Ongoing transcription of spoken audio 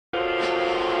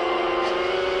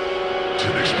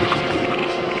Inexplicable,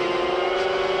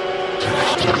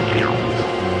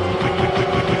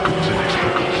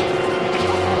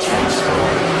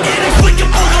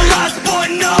 the last boy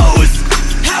knows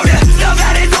how to snuff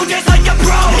at his own just like a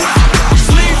pro.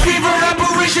 Sleep fever,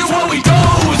 apparitions while we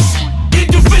doze.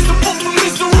 Indivisible from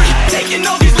misery, taking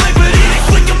all these liberties.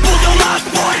 Inexplicable, the last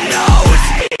boy knows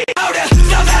how to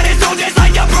snuff at his own just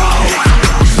like a pro.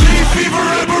 Sleep fever,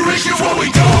 apparitions while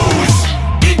we doze.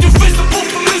 Indivisible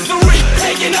from misery,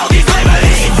 taking all these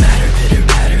liberties. Matter, pitter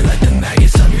patter, like the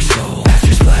maggots on your skull.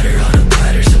 After splatter on a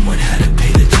platter, someone had to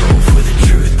pay the toll for the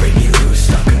truth. Break me loose,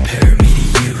 stop comparing me to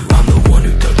you. I'm the one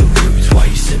who dug the roots, why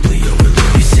you simply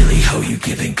overlook? You silly hoe, you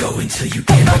give and go until you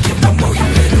cannot give no more. You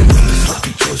better run the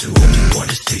sloppy Joes who only want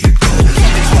us to your goals.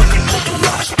 It's fucking the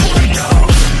last boy knows.